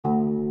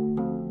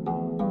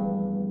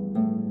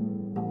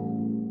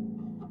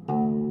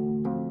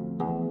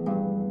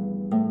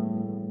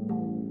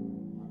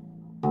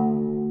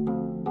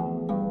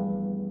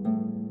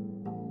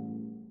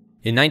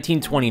In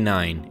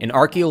 1929, an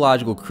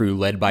archaeological crew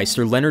led by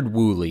Sir Leonard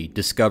Woolley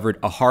discovered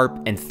a harp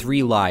and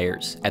 3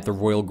 lyres at the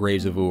royal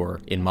graves of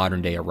Ur in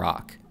modern-day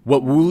Iraq.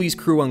 What Woolley's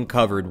crew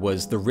uncovered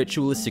was the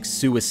ritualistic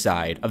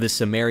suicide of the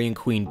Sumerian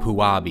queen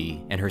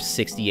Puabi and her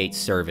 68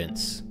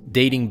 servants,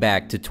 dating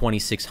back to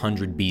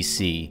 2600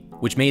 BC,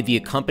 which made the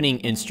accompanying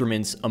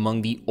instruments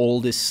among the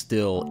oldest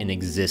still in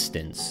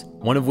existence,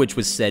 one of which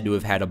was said to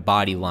have had a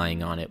body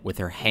lying on it with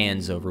her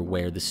hands over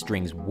where the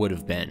strings would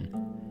have been.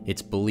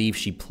 It's believed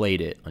she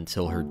played it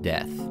until her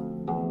death.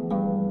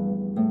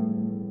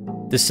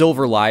 The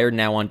silver lyre,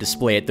 now on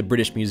display at the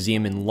British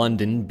Museum in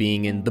London,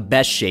 being in the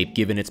best shape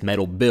given its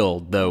metal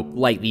build, though,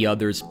 like the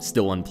others,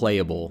 still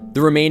unplayable.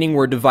 The remaining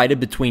were divided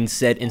between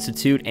said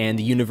institute and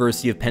the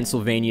University of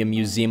Pennsylvania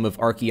Museum of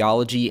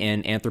Archaeology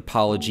and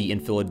Anthropology in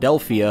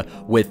Philadelphia,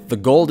 with the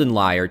golden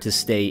lyre to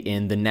stay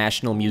in the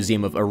National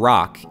Museum of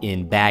Iraq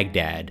in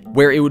Baghdad,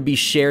 where it would be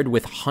shared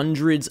with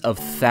hundreds of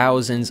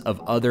thousands of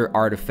other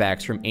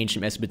artifacts from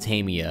ancient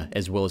Mesopotamia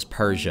as well as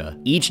Persia,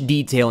 each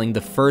detailing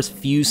the first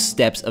few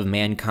steps of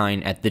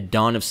mankind at the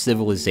dawn of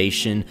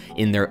civilization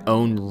in their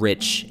own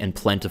rich and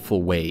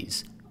plentiful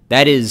ways.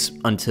 That is,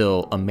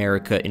 until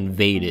America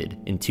invaded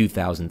in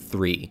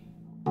 2003.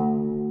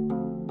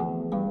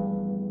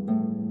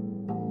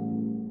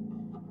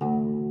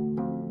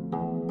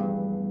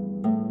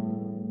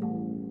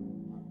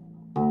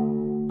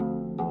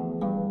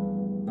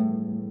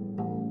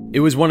 It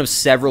was one of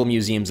several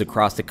museums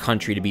across the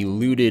country to be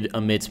looted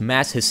amidst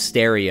mass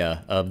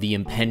hysteria of the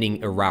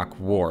impending Iraq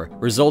War,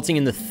 resulting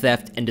in the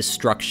theft and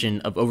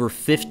destruction of over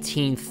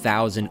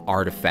 15,000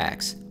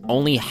 artifacts,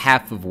 only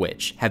half of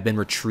which have been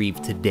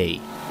retrieved to date.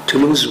 To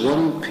lose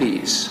one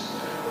piece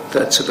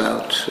that's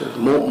about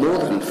more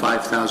than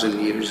 5,000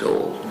 years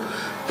old,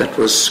 that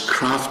was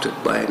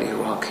crafted by an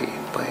Iraqi,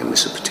 by a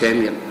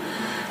Mesopotamian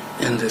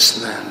in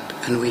this land,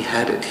 and we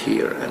had it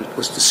here and it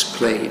was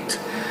displayed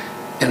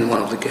in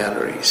one of the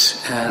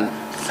galleries, and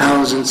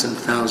thousands and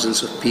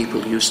thousands of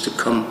people used to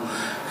come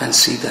and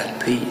see that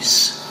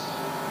piece.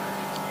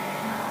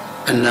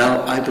 And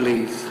now I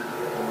believe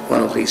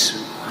one of these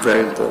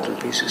very important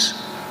pieces,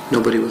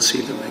 nobody will see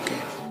them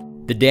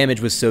again. The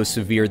damage was so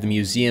severe the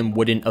museum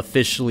wouldn't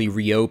officially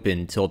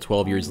reopen till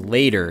 12 years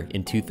later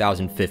in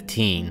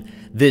 2015.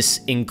 This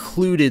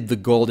included the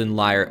golden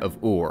lyre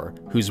of Ur,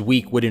 whose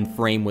weak wooden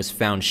frame was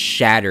found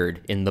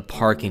shattered in the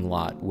parking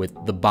lot with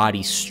the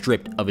body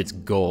stripped of its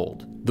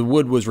gold. The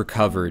wood was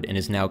recovered and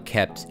is now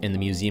kept in the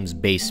museum's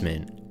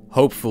basement,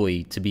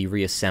 hopefully to be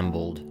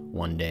reassembled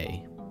one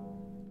day.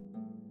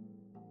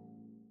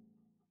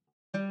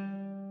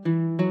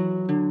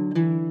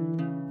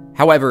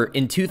 However,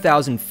 in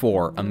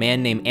 2004, a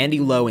man named Andy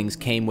Lowings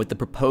came with the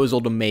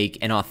proposal to make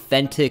an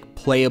authentic,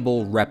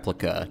 playable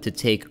replica to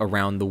take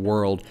around the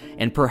world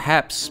and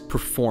perhaps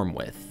perform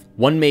with.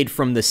 One made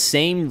from the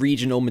same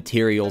regional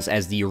materials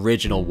as the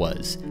original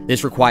was.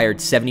 This required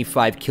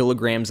 75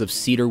 kilograms of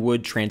cedar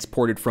wood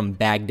transported from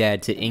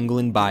Baghdad to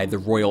England by the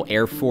Royal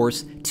Air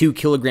Force, 2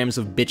 kilograms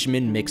of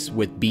bitumen mixed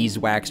with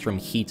beeswax from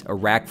Heat,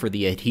 Iraq for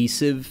the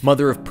adhesive,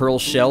 mother-of-pearl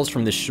shells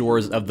from the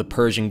shores of the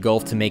Persian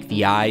Gulf to make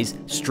the eyes,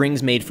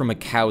 strings made from a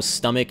cow's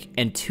stomach,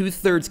 and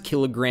 2/3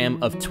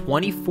 kilogram of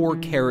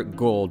 24-karat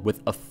gold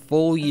with a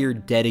full year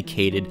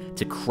dedicated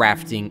to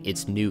crafting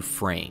its new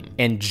frame.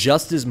 And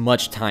just as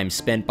much time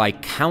spent by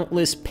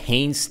countless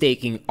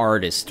painstaking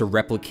artists to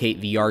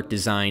replicate the art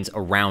designs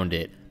around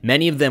it,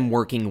 many of them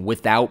working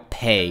without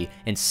pay,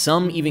 and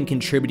some even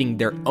contributing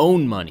their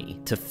own money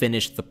to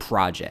finish the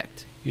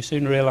project. You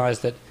soon realize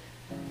that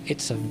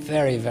it's a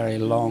very, very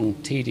long,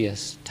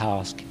 tedious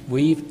task,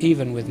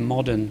 even with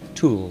modern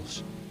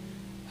tools.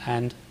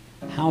 And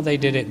how they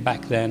did it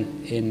back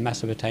then in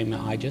Mesopotamia,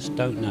 I just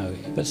don't know.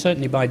 But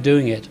certainly by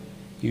doing it,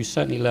 you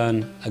certainly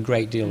learn a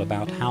great deal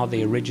about how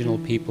the original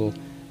people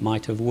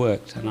might have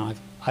worked. And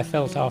I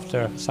felt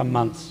after some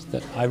months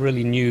that I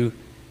really knew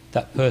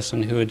that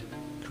person who had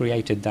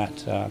created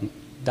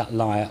that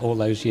lyre all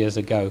those years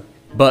ago.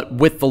 But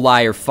with the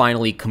lyre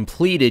finally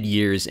completed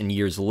years and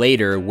years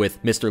later,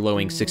 with Mr.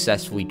 Lowings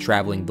successfully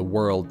traveling the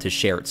world to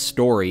share its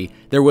story,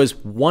 there was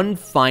one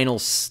final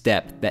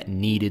step that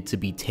needed to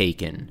be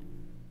taken: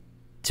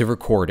 to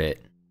record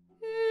it.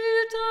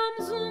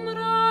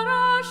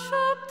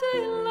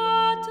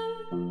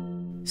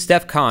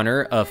 Steph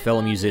Connor, a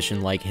fellow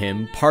musician like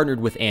him,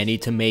 partnered with Andy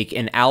to make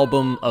an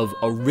album of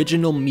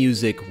original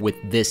music with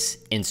this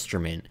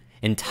instrument.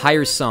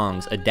 Entire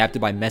songs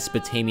adapted by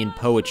Mesopotamian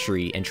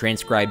poetry and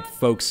transcribed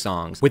folk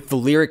songs, with the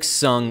lyrics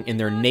sung in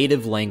their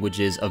native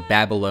languages of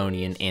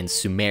Babylonian and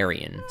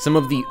Sumerian, some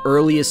of the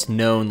earliest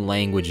known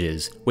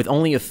languages, with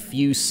only a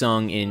few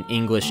sung in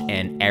English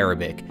and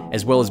Arabic,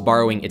 as well as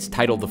borrowing its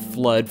title The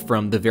Flood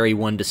from the very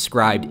one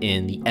described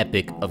in the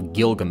Epic of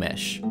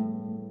Gilgamesh.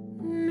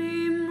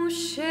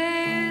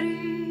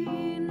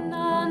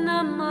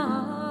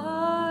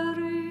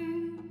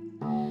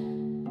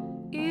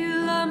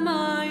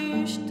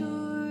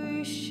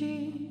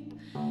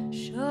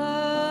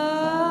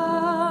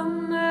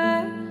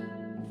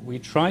 We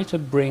try to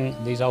bring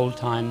these old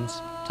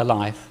times to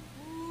life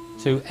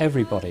to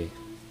everybody.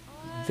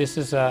 This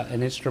is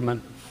an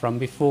instrument from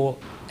before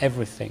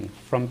everything,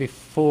 from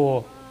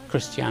before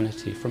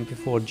Christianity, from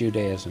before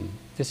Judaism.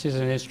 This is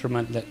an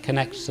instrument that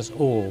connects us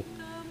all,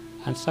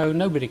 and so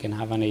nobody can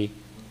have any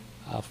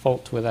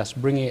fault with us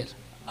bringing it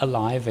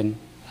alive and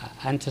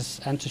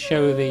to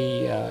show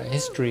the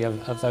history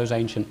of those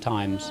ancient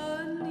times.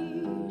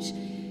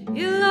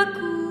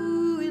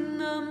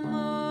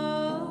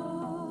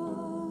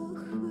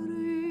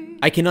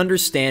 I can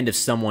understand if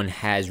someone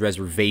has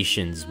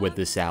reservations with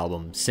this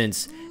album,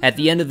 since at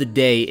the end of the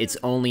day it's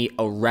only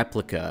a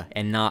replica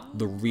and not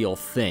the real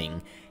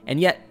thing, and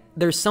yet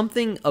there's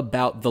something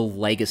about the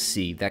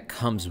legacy that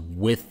comes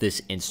with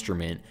this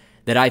instrument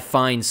that I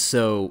find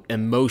so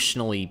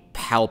emotionally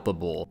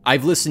palpable.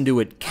 I've listened to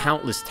it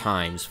countless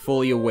times,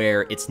 fully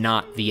aware it's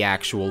not the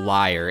actual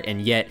Lyre,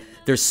 and yet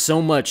there's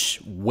so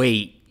much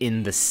weight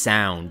in the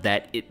sound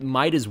that it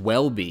might as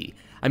well be.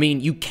 I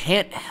mean, you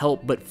can't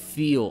help but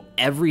feel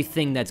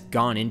everything that's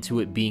gone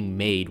into it being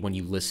made when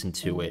you listen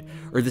to it,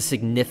 or the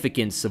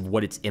significance of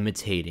what it's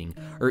imitating,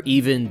 or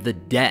even the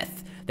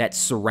death that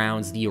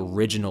surrounds the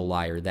original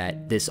Lyre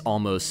that this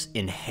almost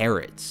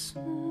inherits.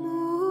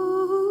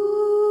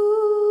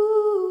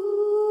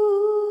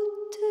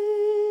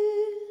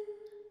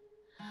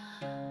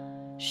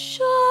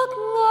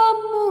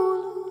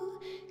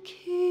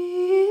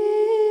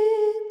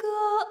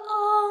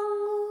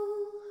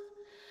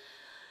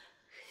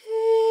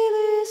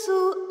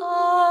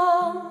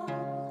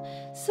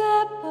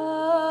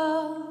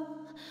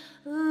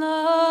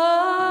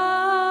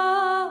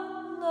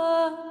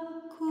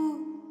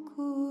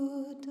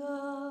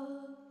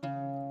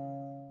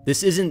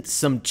 This isn't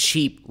some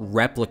cheap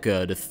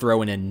replica to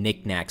throw in a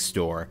knick-knack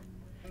store.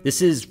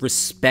 This is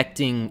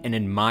respecting and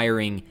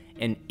admiring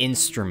an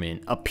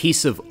instrument, a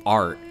piece of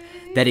art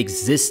that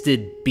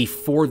existed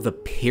before the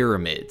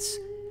pyramids.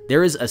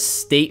 There is a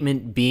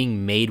statement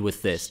being made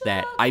with this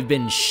that I've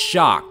been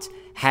shocked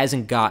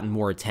hasn't gotten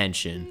more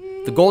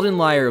attention. The Golden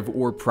Lyre of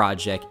Ur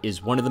project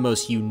is one of the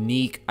most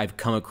unique I've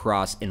come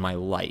across in my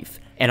life,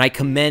 and I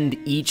commend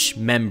each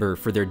member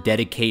for their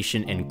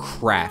dedication and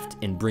craft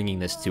in bringing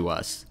this to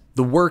us.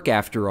 The work,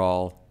 after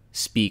all,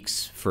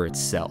 speaks for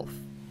itself.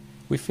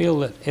 We feel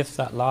that if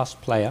that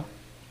last player,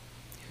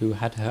 who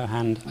had her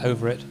hand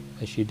over it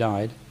as she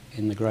died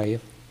in the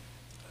grave,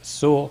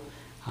 saw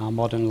our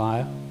modern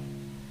lyre,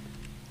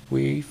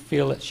 we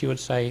feel that she would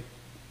say,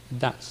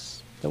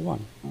 "That's the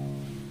one.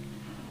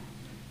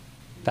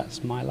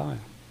 That's my lyre."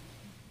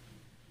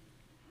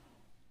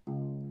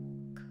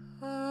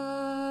 Come,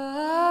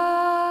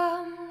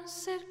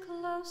 sit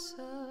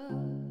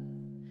closer.